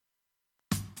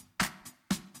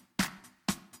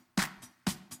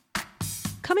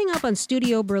Coming up on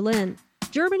Studio Berlin,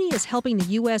 Germany is helping the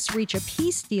U.S. reach a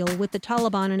peace deal with the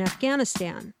Taliban in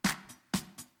Afghanistan.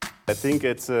 I think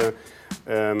it's a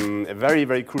very,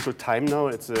 very crucial time now.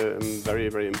 It's a very,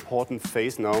 very important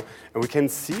phase now, and we can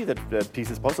see that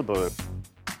peace is possible.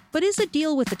 But is a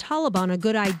deal with the Taliban a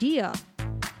good idea?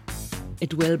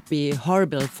 It will be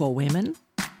horrible for women,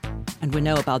 and we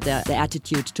know about their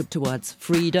attitude towards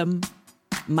freedom.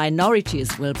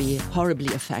 Minorities will be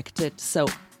horribly affected, so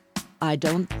I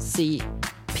don't see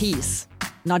peace,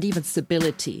 not even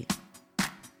stability.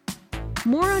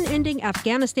 More on ending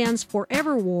Afghanistan's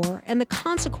forever war and the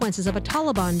consequences of a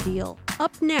Taliban deal,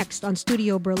 up next on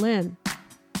Studio Berlin.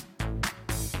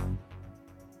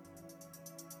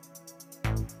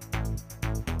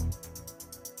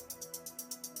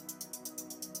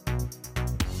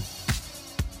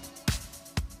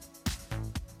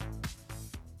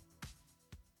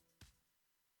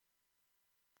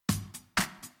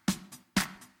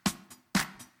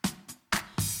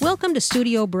 Welcome to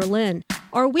Studio Berlin,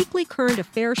 our weekly current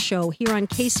affairs show here on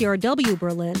KCRW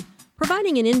Berlin,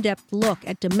 providing an in-depth look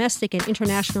at domestic and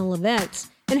international events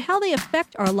and how they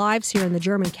affect our lives here in the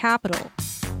German capital.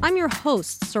 I'm your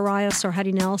host, Soraya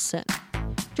Sarhadi Nelson.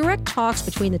 Direct talks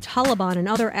between the Taliban and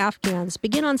other Afghans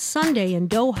begin on Sunday in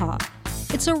Doha.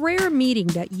 It's a rare meeting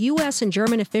that U.S. and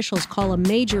German officials call a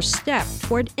major step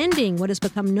toward ending what has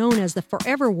become known as the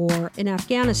forever war in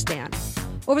Afghanistan.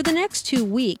 Over the next 2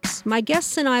 weeks, my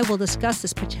guests and I will discuss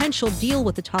this potential deal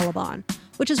with the Taliban,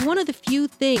 which is one of the few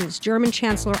things German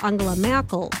Chancellor Angela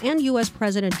Merkel and U.S.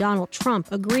 President Donald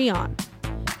Trump agree on.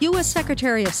 U.S.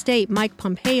 Secretary of State Mike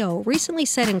Pompeo recently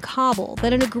said in Kabul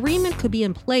that an agreement could be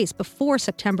in place before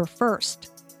September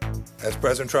 1st. As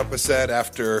President Trump has said,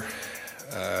 after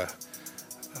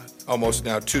almost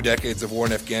now 2 decades of war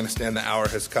in Afghanistan, the hour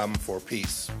has come for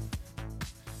peace.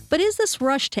 But is this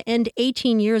rush to end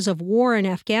 18 years of war in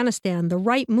Afghanistan the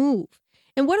right move?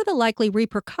 And what are the likely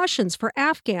repercussions for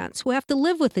Afghans who have to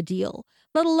live with the deal,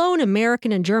 let alone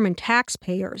American and German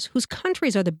taxpayers, whose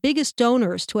countries are the biggest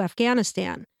donors to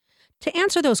Afghanistan? To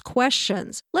answer those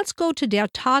questions, let's go to Der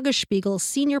Tagesspiegel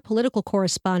senior political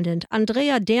correspondent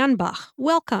Andrea Dernbach.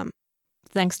 Welcome.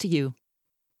 Thanks to you.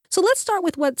 So let's start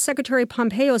with what Secretary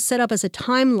Pompeo set up as a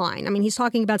timeline. I mean, he's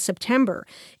talking about September.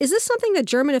 Is this something that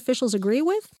German officials agree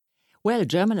with? Well,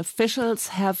 German officials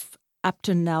have up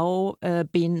to now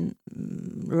been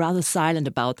rather silent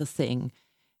about the thing.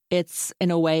 It's in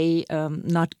a way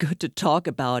not good to talk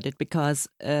about it because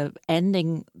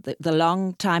ending the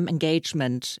long-time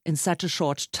engagement in such a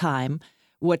short time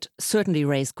would certainly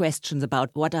raise questions about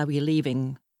what are we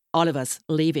leaving, all of us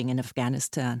leaving in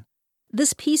Afghanistan.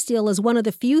 This peace deal is one of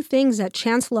the few things that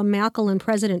Chancellor Merkel and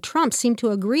President Trump seem to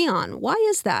agree on. Why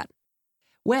is that?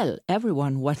 Well,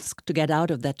 everyone wants to get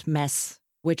out of that mess,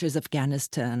 which is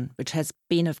Afghanistan, which has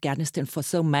been Afghanistan for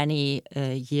so many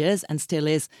years and still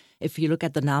is. If you look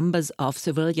at the numbers of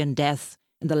civilian deaths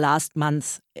in the last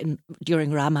month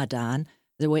during Ramadan,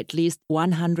 there were at least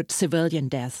 100 civilian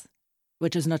deaths,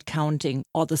 which is not counting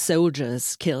all the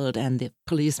soldiers killed and the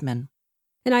policemen.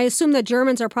 And I assume that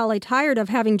Germans are probably tired of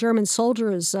having German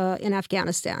soldiers in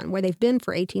Afghanistan, where they've been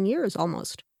for 18 years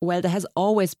almost. Well, there has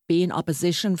always been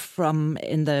opposition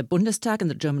in the Bundestag, in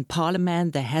the German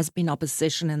parliament. There has been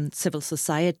opposition in civil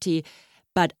society.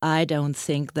 But I don't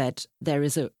think that there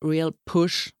is a real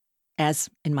push, as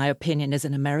in my opinion is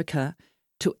in America,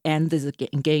 to end this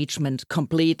engagement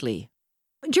completely.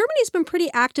 Germany's been pretty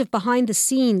active behind the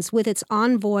scenes with its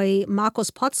envoy,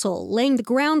 Markus Potzel, laying the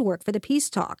groundwork for the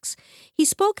peace talks. He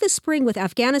spoke this spring with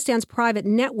Afghanistan's private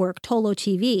network, Tolo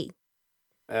TV.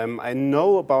 I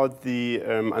know about the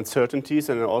uncertainties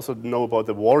and I also know about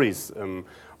the worries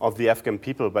of the Afghan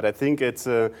people, but I think it's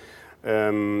a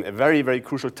very, very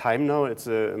crucial time now. It's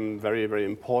a very, very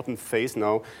important phase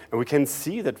now, and we can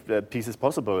see that peace is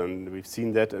possible, and we've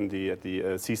seen that at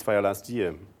the ceasefire last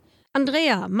year.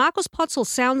 Andrea, Markus Potzel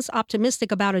sounds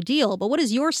optimistic about a deal, but what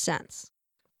is your sense?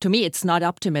 To me, it's not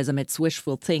optimism, it's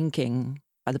wishful thinking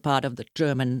by the part of the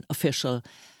German official.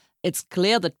 It's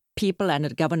clear that people and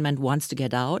the government wants to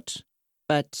get out,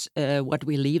 but what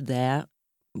we leave there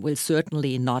will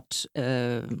certainly not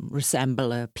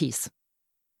resemble a peace.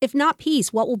 If not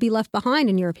peace, what will be left behind,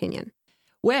 in your opinion?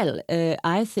 Well,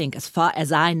 I think as far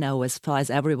as I know, as far as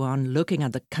everyone looking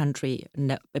at the country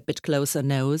a bit closer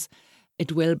knows,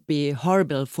 it will be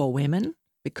horrible for women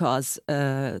because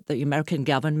the American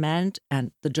government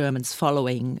and the Germans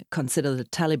following consider the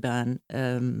Taliban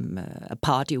a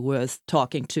party worth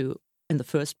talking to in the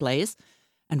first place.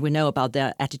 And we know about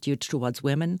their attitude towards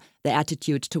women, their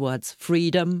attitude towards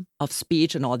freedom of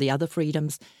speech and all the other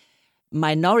freedoms.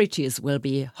 Minorities will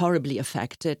be horribly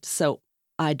affected. So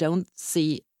I don't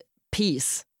see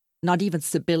peace, not even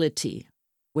stability,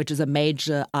 which is a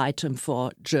major item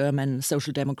for German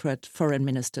Social Democrat foreign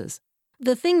ministers.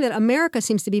 The thing that America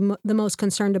seems to be the most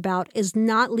concerned about is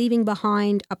not leaving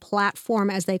behind a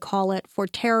platform, as they call it, for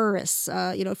terrorists,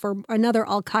 for another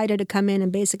al-Qaeda to come in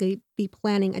and basically be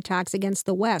planning attacks against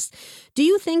the West. Do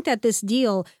you think that this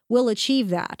deal will achieve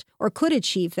that or could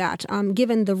achieve that,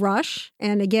 given the rush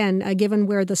and, again, given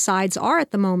where the sides are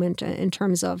at the moment in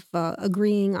terms of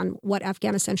agreeing on what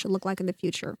Afghanistan should look like in the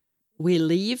future? We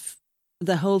leave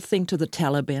the whole thing to the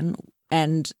Taliban,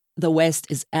 and the West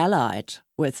is allied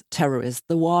with terrorists,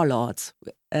 the warlords.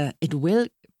 It will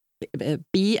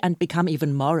be and become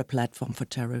even more a platform for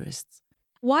terrorists.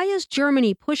 Why is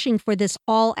Germany pushing for this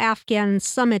all-Afghan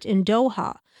summit in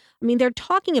Doha? I mean, they're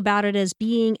talking about it as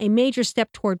being a major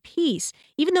step toward peace,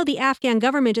 even though the Afghan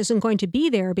government isn't going to be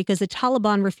there because the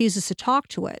Taliban refuses to talk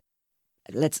to it.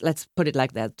 Let's put it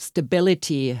like that.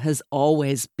 Stability has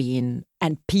always been,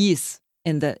 and peace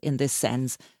in this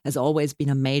sense, has always been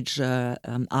a major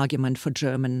argument for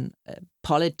German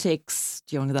politics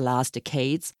during the last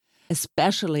decades,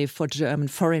 especially for German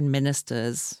foreign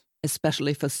ministers,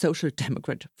 especially for Social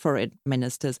Democrat foreign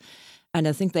ministers. And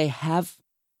I think they have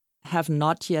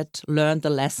not yet learned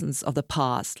the lessons of the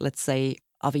past, let's say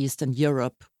of Eastern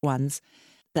Europe once,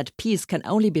 that peace can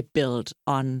only be built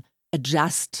on a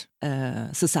just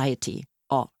society,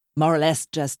 or more or less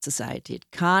just society. It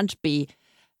can't be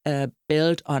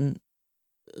built on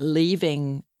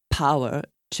leaving power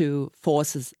to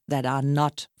forces that are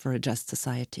not for a just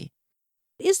society.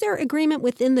 Is there agreement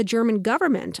within the German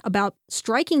government about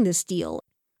striking this deal?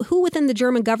 Who within the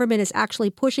German government is actually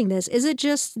pushing this? Is it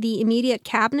just the immediate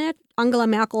cabinet, Angela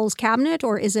Merkel's cabinet,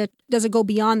 or does it go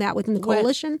beyond that within the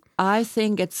coalition? Well, I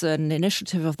think it's an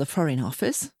initiative of the Foreign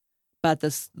Office, but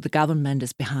the government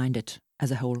is behind it as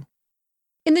a whole.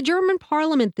 In the German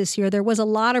parliament this year, there was a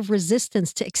lot of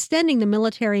resistance to extending the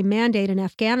military mandate in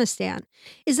Afghanistan.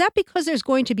 Is that because there's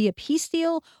going to be a peace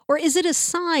deal, or is it a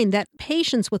sign that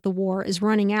patience with the war is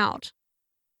running out?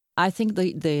 I think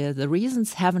the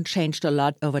reasons haven't changed a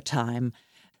lot over time.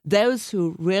 Those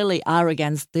who really are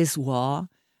against this war,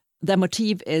 their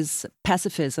motive is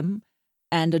pacifism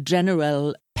and a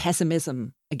general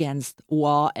pessimism against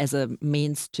war as a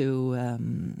means to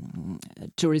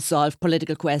resolve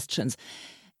political questions.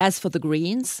 As for the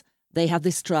Greens, they have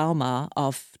this trauma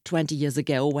of 20 years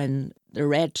ago when the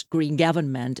red-green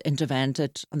government intervened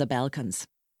on the Balkans.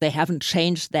 They haven't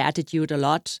changed their attitude a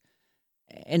lot.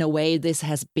 In a way, this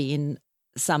has been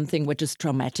something which is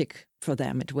traumatic for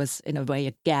them. It was, in a way,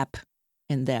 a gap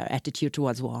in their attitude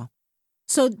towards war.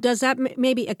 So does that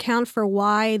maybe account for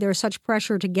why there's such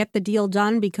pressure to get the deal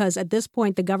done? Because at this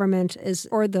point, the government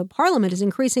or the parliament is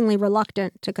increasingly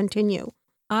reluctant to continue.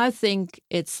 I think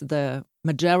it's the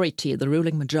majority, the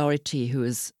ruling majority, who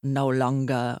is no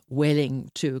longer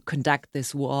willing to conduct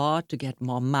this war, to get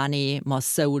more money, more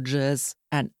soldiers.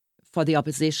 And for the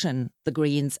opposition, the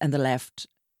Greens and the left,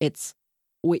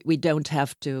 we don't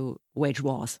have to wage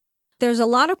wars. There's a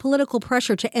lot of political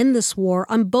pressure to end this war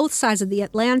on both sides of the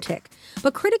Atlantic.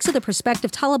 But critics of the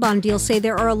prospective Taliban deal say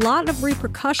there are a lot of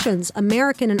repercussions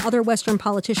American and other Western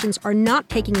politicians are not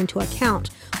taking into account.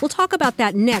 We'll talk about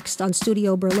that next on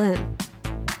Studio Berlin.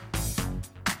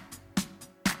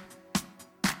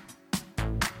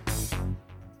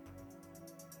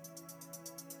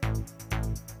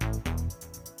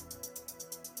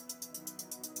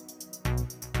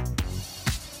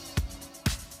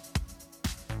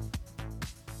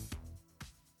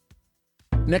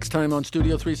 Next time on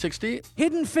Studio 360.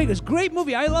 Hidden Figures. Great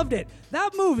movie. I loved it.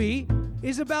 That movie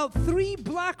is about 3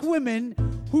 black women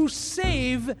who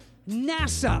save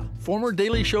NASA. Former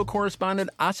Daily Show correspondent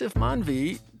Asif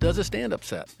Manvi does a stand-up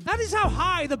set. That is how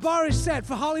high the bar is set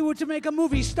for Hollywood to make a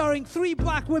movie starring 3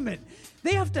 black women.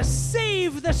 They have to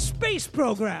save the space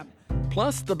program.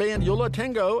 Plus the band Yola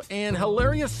Tango and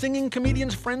hilarious singing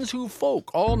comedians Friends Who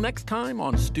Folk, all next time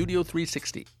on Studio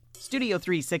 360. Studio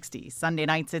 360, Sunday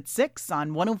nights at 6 on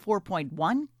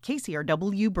 104.1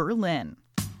 KCRW Berlin.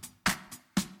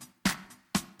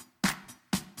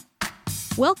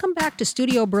 Welcome back to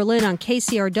Studio Berlin on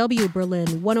KCRW Berlin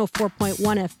 104.1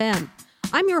 FM.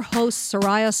 I'm your host,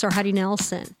 Soraya Sarhadi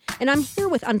Nelson, and I'm here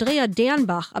with Andrea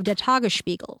Dernbach of Der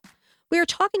Tagesspiegel. We are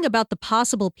talking about the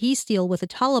possible peace deal with the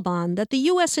Taliban that the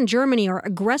U.S. and Germany are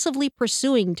aggressively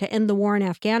pursuing to end the war in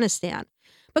Afghanistan.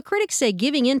 But critics say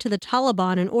giving in to the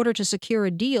Taliban in order to secure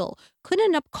a deal could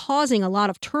end up causing a lot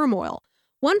of turmoil.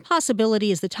 One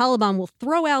possibility is the Taliban will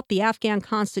throw out the Afghan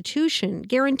constitution,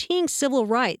 guaranteeing civil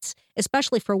rights,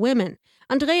 especially for women.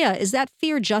 Andrea, is that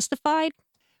fear justified?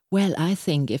 Well, I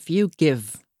think if you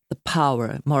give the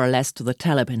power, more or less, to the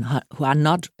Taliban, who are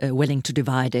not willing to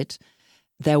divide it,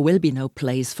 there will be no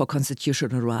place for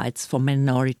constitutional rights, for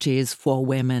minorities, for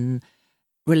women,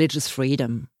 religious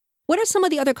freedom. What are some of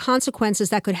the other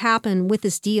consequences that could happen with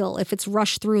this deal if it's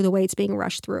rushed through the way it's being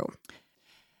rushed through?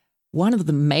 One of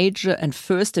the major and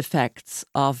first effects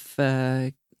of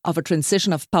a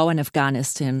transition of power in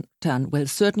Afghanistan will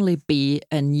certainly be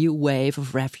a new wave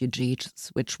of refugees,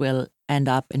 which will end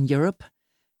up in Europe.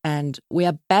 And we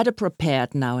are better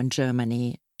prepared now in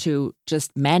Germany to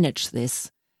just manage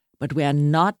this, but we are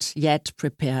not yet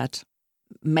prepared,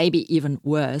 maybe even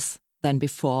worse than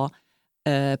before,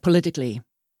 politically.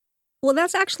 Well,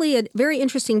 that's actually a very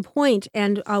interesting point.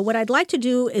 And what I'd like to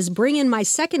do is bring in my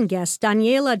second guest,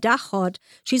 Daniela Dachot.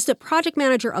 She's the project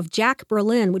manager of Jack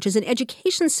Berlin, which is an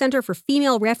education center for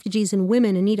female refugees and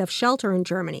women in need of shelter in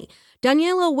Germany.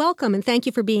 Daniela, welcome, and thank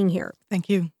you for being here. Thank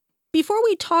you. Before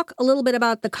we talk a little bit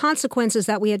about the consequences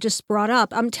that we had just brought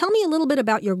up, tell me a little bit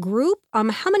about your group.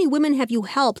 How many women have you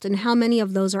helped, and how many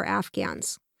of those are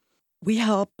Afghans? We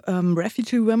help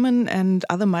refugee women and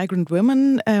other migrant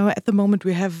women. At the moment,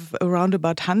 we have around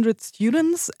about 100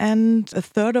 students, and a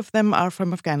third of them are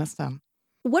from Afghanistan.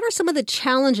 What are some of the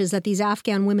challenges that these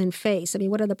Afghan women face? I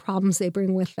mean, what are the problems they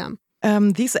bring with them?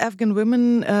 These Afghan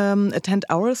women attend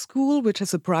our school, which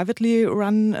is a privately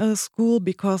run school,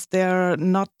 because they're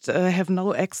not have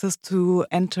no access to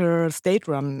enter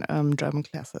state-run German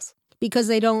classes. Because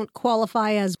they don't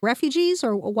qualify as refugees,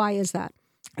 or why is that?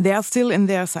 They are still in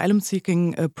their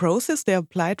asylum-seeking process. They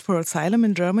applied for asylum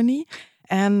in Germany.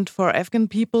 And for Afghan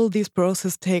people, this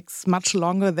process takes much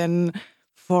longer than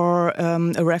for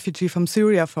a refugee from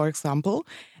Syria, for example.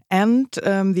 And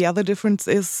the other difference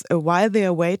is while they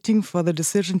are waiting for the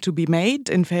decision to be made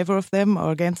in favor of them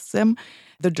or against them,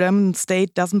 the German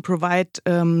state doesn't provide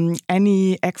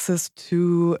any access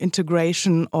to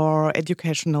integration or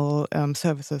educational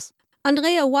services.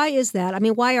 Andrea, why is that? I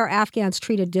mean, why are Afghans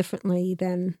treated differently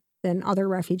than other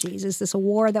refugees? Is this a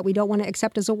war that we don't want to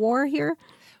accept as a war here?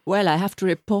 Well, I have to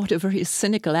report a very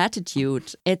cynical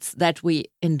attitude. It's that we,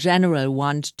 in general,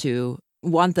 want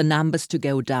the numbers to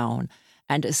go down.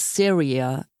 And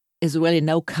Syria is really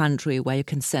no country where you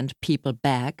can send people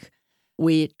back.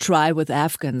 We try with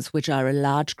Afghans, which are a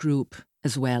large group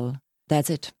as well. That's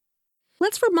it.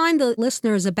 Let's remind the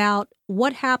listeners about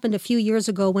what happened a few years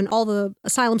ago when all the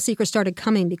asylum seekers started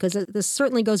coming, because this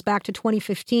certainly goes back to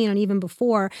 2015 and even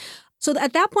before. So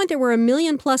at that point, there were 1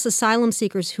 million plus asylum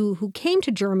seekers who came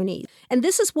to Germany. And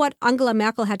this is what Angela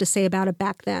Merkel had to say about it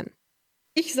back then.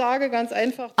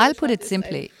 I'll put it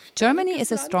simply. Germany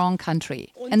is a strong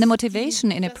country. And the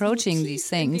motivation in approaching these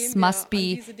things must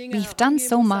be, we've done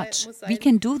so much, we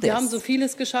can do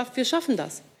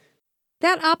this.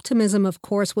 That optimism, of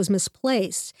course, was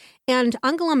misplaced. And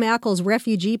Angela Merkel's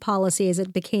refugee policy, as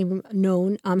it became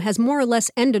known, has more or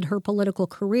less ended her political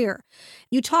career.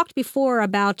 You talked before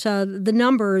about the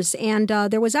numbers, and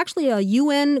there was actually a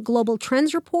UN Global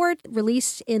Trends report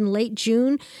released in late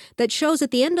June that shows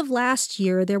at the end of last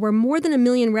year there were more than 1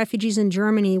 million refugees in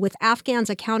Germany, with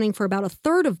Afghans accounting for about a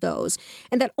third of those,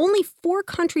 and that only 4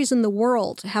 countries in the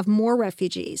world have more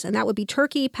refugees, and that would be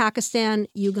Turkey, Pakistan,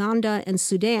 Uganda, and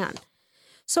Sudan.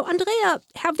 So, Andrea,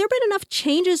 have there been enough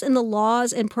changes in the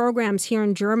laws and programs here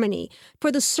in Germany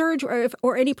for the surge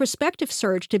or any prospective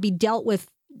surge to be dealt with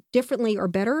differently or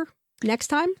better next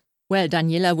time? Well,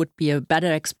 Daniela would be a better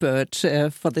expert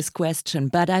for this question,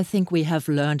 but I think we have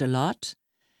learned a lot.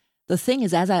 The thing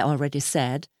is, as I already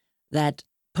said, that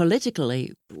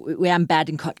politically we are in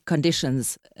bad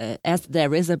conditions, as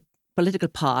there is a political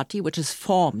party which is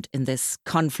formed in this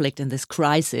conflict, in this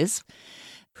crisis,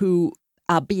 who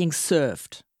are being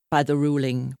served by the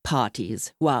ruling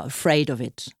parties who are afraid of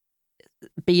it,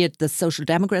 be it the Social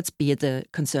Democrats, be it the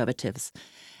Conservatives.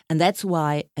 And that's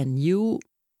why a new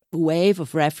wave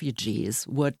of refugees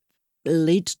would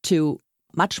lead to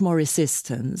much more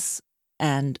resistance,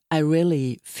 and I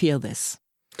really feel this.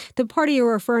 The party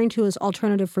you're referring to is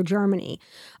Alternative for Germany.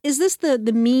 Is this the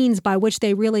means by which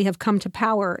they really have come to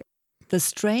power? The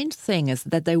strange thing is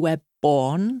that they were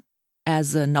born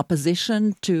as an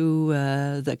opposition to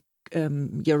the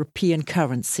European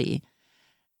currency.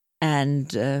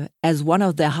 And as one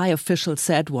of their high officials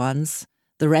said once,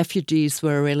 the refugees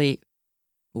were really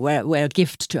were a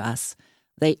gift to us.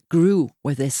 They grew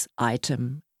with this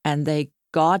item, and they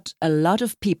got a lot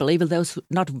of people, even those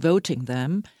not voting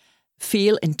them,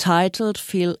 feel entitled,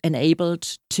 feel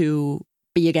enabled to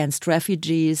be against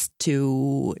refugees,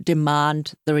 to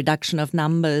demand the reduction of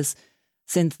numbers,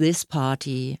 since this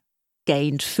party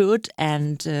gained foot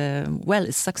and,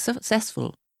 is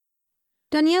successful.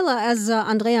 Daniela, as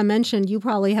Andrea mentioned, you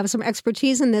probably have some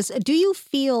expertise in this. Do you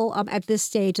feel at this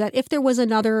stage that if there was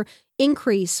another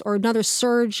increase or another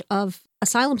surge of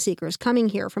asylum seekers coming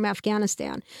here from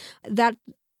Afghanistan, that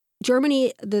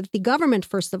Germany, the government,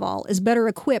 first of all, is better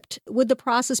equipped? Would the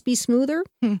process be smoother?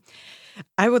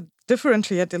 I would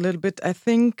differentiate a little bit. I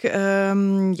think,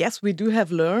 yes, we do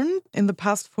have learned in the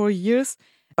past 4 years.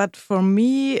 But for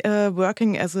me,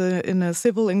 working in a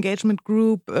civil engagement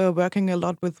group, working a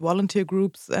lot with volunteer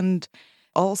groups and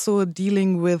also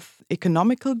dealing with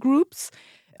economical groups,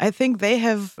 I think they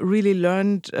have really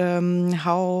learned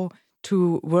how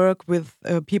to work with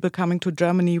people coming to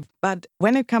Germany. But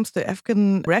when it comes to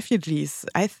Afghan refugees,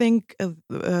 I think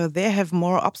they have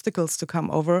more obstacles to come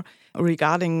over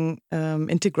regarding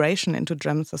integration into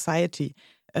German society.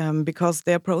 Because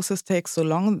their process takes so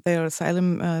long, their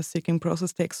asylum-seeking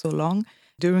process takes so long.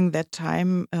 During that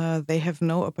time, they have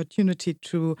no opportunity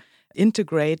to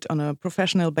integrate on a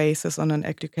professional basis, on an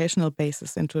educational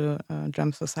basis into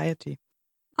German society.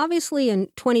 Obviously, in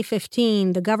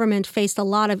 2015, the government faced a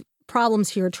lot of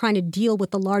problems here trying to deal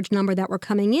with the large number that were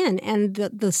coming in. And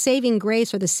the saving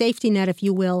grace, or the safety net, if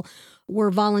you will,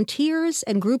 were volunteers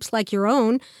and groups like your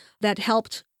own that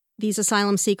helped these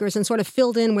asylum seekers and sort of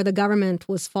filled in where the government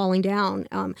was falling down.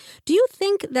 Do you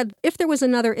think that if there was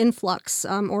another influx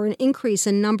or an increase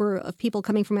in number of people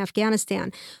coming from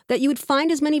Afghanistan, that you would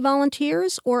find as many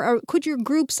volunteers? Or could your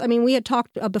groups, I mean, we had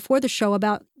talked before the show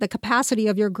about the capacity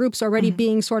of your groups already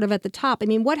being sort of at the top. I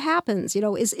mean, what happens?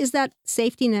 Is that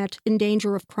safety net in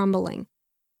danger of crumbling?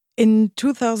 In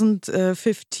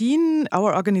 2015,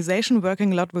 our organization,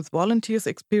 working a lot with volunteers,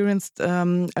 experienced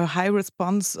a high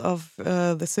response of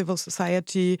the civil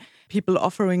society, people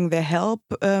offering their help.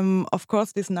 Of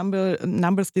course, these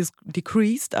numbers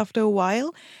decreased after a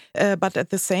while. But at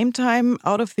the same time,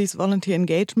 out of these volunteer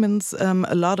engagements,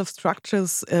 a lot of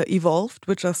structures evolved,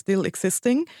 which are still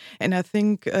existing. And I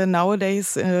think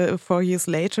nowadays, 4 years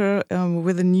later,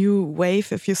 with a new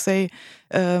wave, if you say,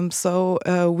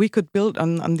 we could build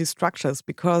on these structures,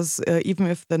 because even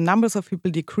if the numbers of people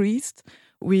decreased,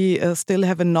 we still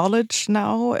have a knowledge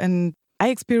now. And I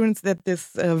experienced that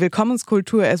this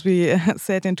Willkommenskultur, as we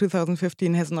said in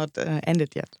 2015, has not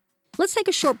ended yet. Let's take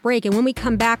a short break, and when we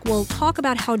come back, we'll talk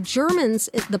about how Germans,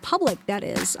 the public that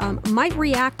is, might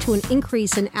react to an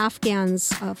increase in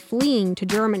Afghans fleeing to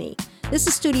Germany. This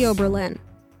is Studio Berlin.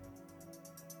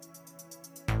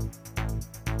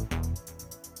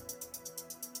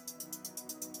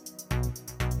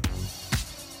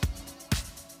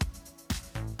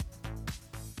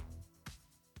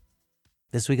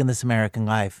 This week in This American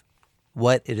Life,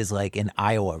 what it is like in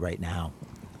Iowa right now.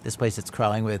 This place that's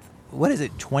crawling with,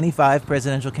 25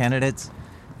 presidential candidates?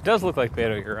 It does look like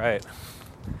Beto, you're right.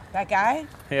 That guy?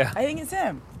 Yeah. I think it's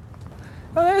him.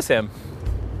 Oh, that is him.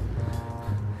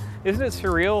 Isn't it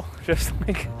surreal? Just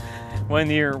like when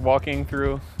you're walking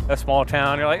through a small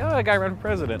town, you're like, oh, that guy ran for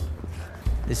president.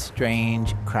 This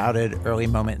strange, crowded early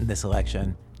moment in this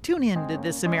election. Tune in to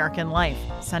This American Life,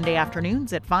 Sunday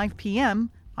afternoons at 5 p.m.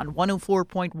 on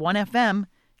 104.1 FM,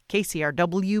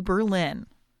 KCRW Berlin.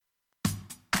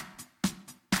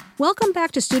 Welcome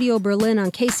back to Studio Berlin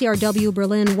on KCRW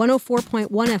Berlin 104.1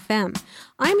 FM.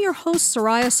 I'm your host,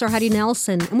 Soraya Sarhadi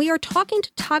Nelson, and we are talking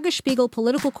to Tagesspiegel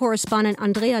political correspondent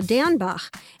Andrea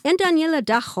Dernbach and Daniela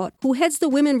Dachot, who heads the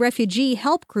Women Refugee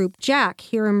Help Group, JAC,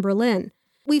 here in Berlin.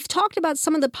 We've talked about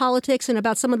some of the politics and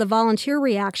about some of the volunteer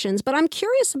reactions, but I'm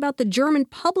curious about the German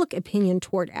public opinion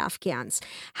toward Afghans.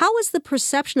 How is the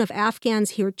perception of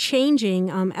Afghans here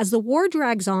changing as the war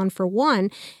drags on, for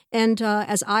one, and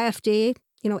as AfD,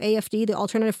 the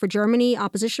Alternative for Germany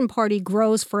opposition party,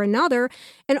 grows for another,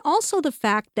 and also the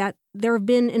fact that there have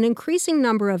been an increasing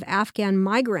number of Afghan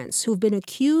migrants who've been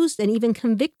accused and even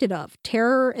convicted of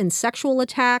terror and sexual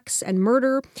attacks and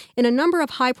murder in a number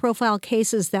of high-profile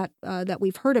cases that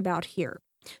we've heard about here.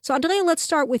 So, Andrea, let's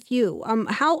start with you.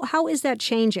 How is that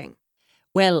changing?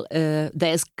 Well,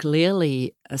 there's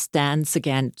clearly a stance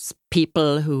against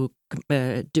people who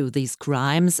do these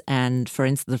crimes. And, for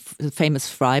instance, the famous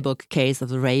Freiburg case of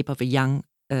the rape of a young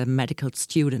medical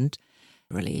student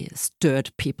really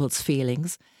stirred people's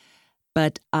feelings.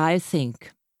 But I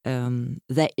think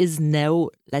there is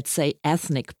no, let's say,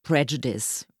 ethnic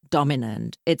prejudice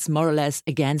dominant. It's more or less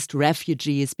against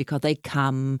refugees because they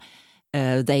come,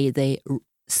 they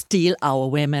steal our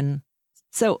women.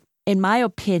 So, in my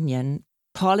opinion,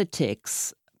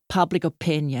 politics, public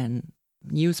opinion,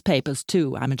 newspapers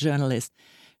too, I'm a journalist,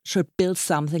 should build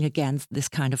something against this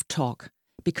kind of talk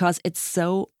because it's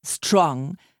so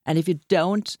strong. And if you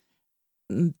don't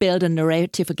build a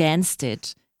narrative against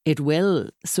it, it will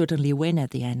certainly win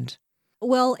at the end.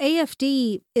 Well,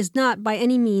 AfD is not by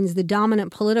any means the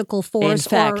dominant political force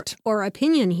or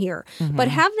opinion here. Mm-hmm. But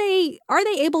are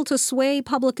they able to sway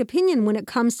public opinion when it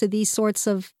comes to these sorts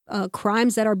of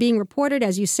crimes that are being reported?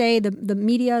 As you say, the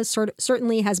media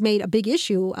certainly has made a big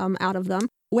issue out of them.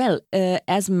 Well,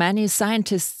 as many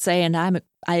scientists say, and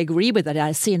I agree with that,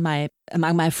 I see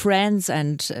among my friends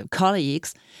and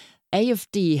colleagues,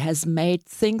 AfD has made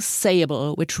things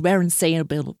sayable which weren't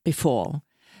sayable before.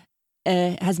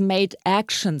 Has made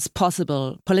actions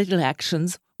possible, political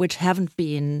actions, which haven't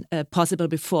been possible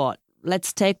before.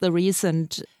 Let's take the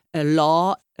recent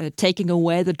law taking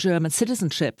away the German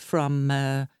citizenship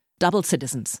from double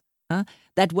citizens.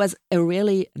 That was a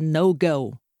really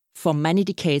no-go for many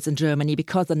decades in Germany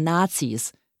because the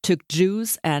Nazis took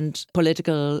Jews and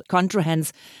political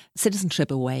contrahends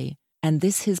citizenship away. And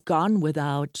this has gone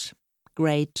without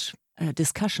great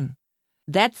discussion.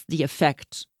 That's the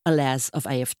effect, alas, of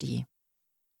AfD.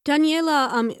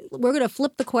 Daniela, we're going to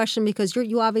flip the question because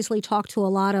you obviously talk to a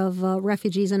lot of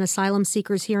refugees and asylum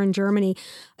seekers here in Germany.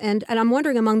 And I'm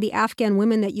wondering, among the Afghan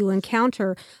women that you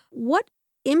encounter, what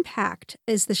impact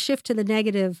is the shift to the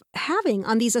negative having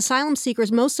on these asylum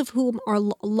seekers, most of whom are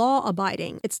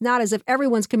law-abiding? It's not as if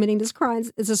everyone's committing these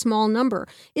crimes. It's a small number.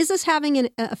 Is this having an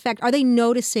effect? Are they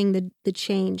noticing the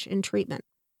change in treatment?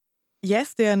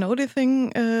 Yes, they are noticing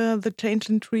the change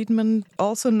in treatment.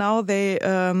 Also now they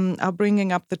are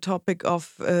bringing up the topic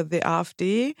of the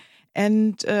AfD.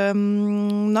 And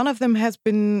none of them has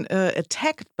been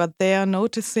attacked, but they are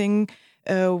noticing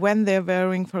when they're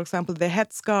wearing, for example, the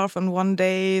headscarf on one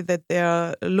day, that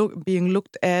they're being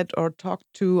looked at or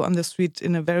talked to on the street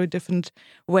in a very different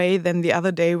way than the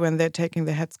other day when they're taking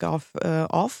the headscarf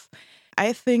off.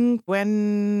 I think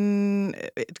when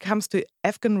it comes to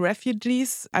Afghan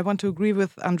refugees, I want to agree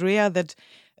with Andrea that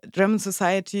German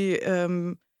society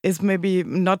is maybe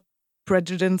not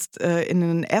prejudiced in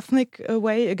an ethnic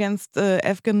way against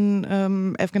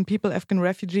Afghan people, Afghan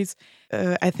refugees.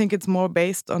 I think it's more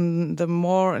based on the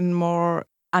more and more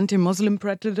anti-Muslim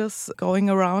prejudice going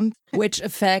around. Which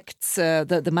affects,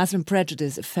 the Muslim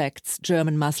prejudice affects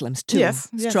German Muslims too,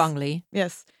 strongly.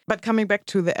 Yes. But coming back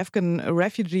to the Afghan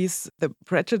refugees, the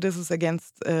prejudices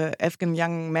against Afghan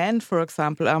young men, for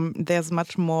example, there's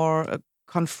much more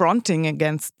confronting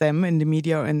against them in the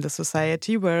media or in the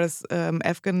society, whereas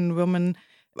Afghan women,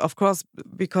 of course,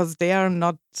 because they are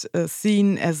not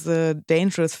seen as a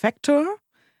dangerous factor,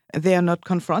 they are not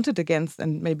confronted against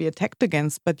and maybe attacked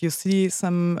against, but you see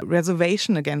some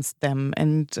reservation against them.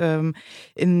 And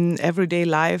in everyday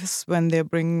lives, when they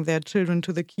bring their children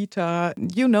to the kita,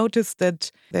 you notice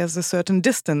that there's a certain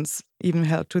distance even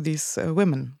held to these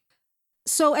women.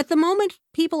 So at the moment,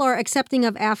 people are accepting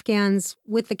of Afghans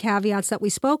with the caveats that we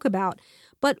spoke about.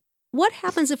 But what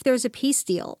happens if there's a peace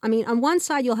deal? I mean, on one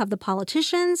side, you'll have the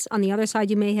politicians. On the other side,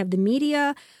 you may have the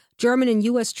media. German and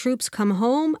U.S. troops come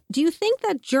home. Do you think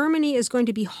that Germany is going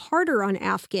to be harder on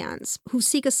Afghans who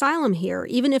seek asylum here,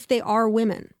 even if they are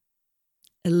women?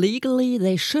 Legally,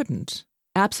 they shouldn't.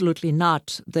 Absolutely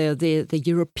not. The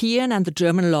European and the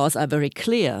German laws are very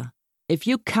clear. If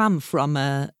you come from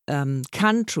a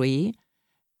country,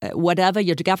 whatever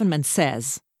your government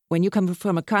says, when you come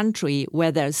from a country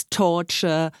where there's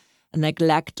torture,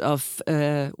 neglect of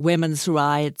women's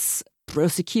rights,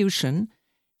 persecution,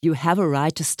 you have a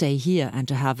right to stay here and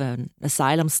to have an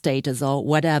asylum status or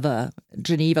whatever,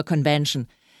 Geneva Convention.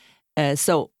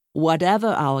 So whatever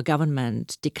our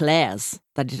government declares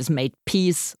that it has made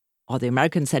peace, or the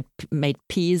Americans had made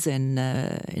peace in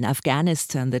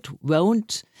Afghanistan, that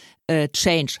won't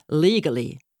change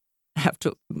legally. I have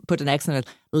to put an accent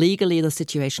on legally the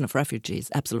situation of refugees.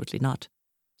 Absolutely not.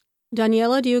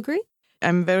 Daniela, do you agree?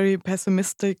 I'm very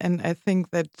pessimistic, and I think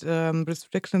that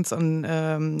restrictions on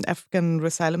Afghan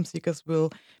asylum seekers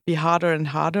will be harder and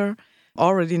harder.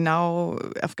 Already now,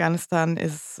 Afghanistan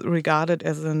is regarded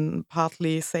as a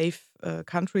partly safe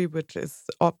country, which is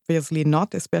obviously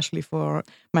not, especially for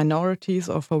minorities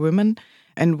or for women.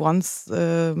 And once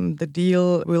the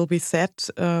deal will be set,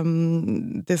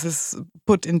 this is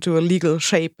put into a legal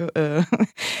shape,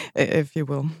 if you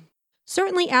will.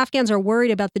 Certainly, Afghans are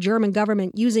worried about the German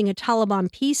government using a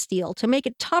Taliban peace deal to make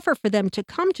it tougher for them to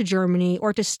come to Germany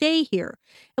or to stay here.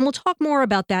 And we'll talk more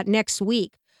about that next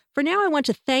week. For now, I want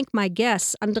to thank my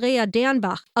guests, Andrea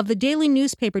Dernbach of the daily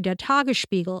newspaper Der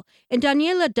Tagesspiegel and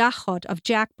Daniela Dachot of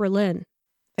Jack Berlin.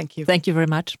 Thank you. Thank you very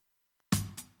much.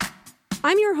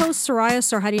 I'm your host, Soraya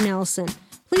Sarhadi Nelson.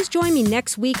 Please join me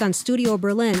next week on Studio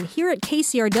Berlin here at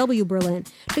KCRW Berlin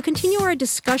to continue our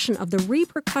discussion of the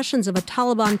repercussions of a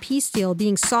Taliban peace deal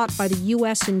being sought by the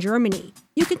U.S. and Germany.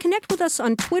 You can connect with us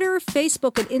on Twitter,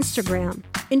 Facebook, and Instagram.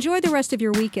 Enjoy the rest of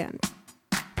your weekend.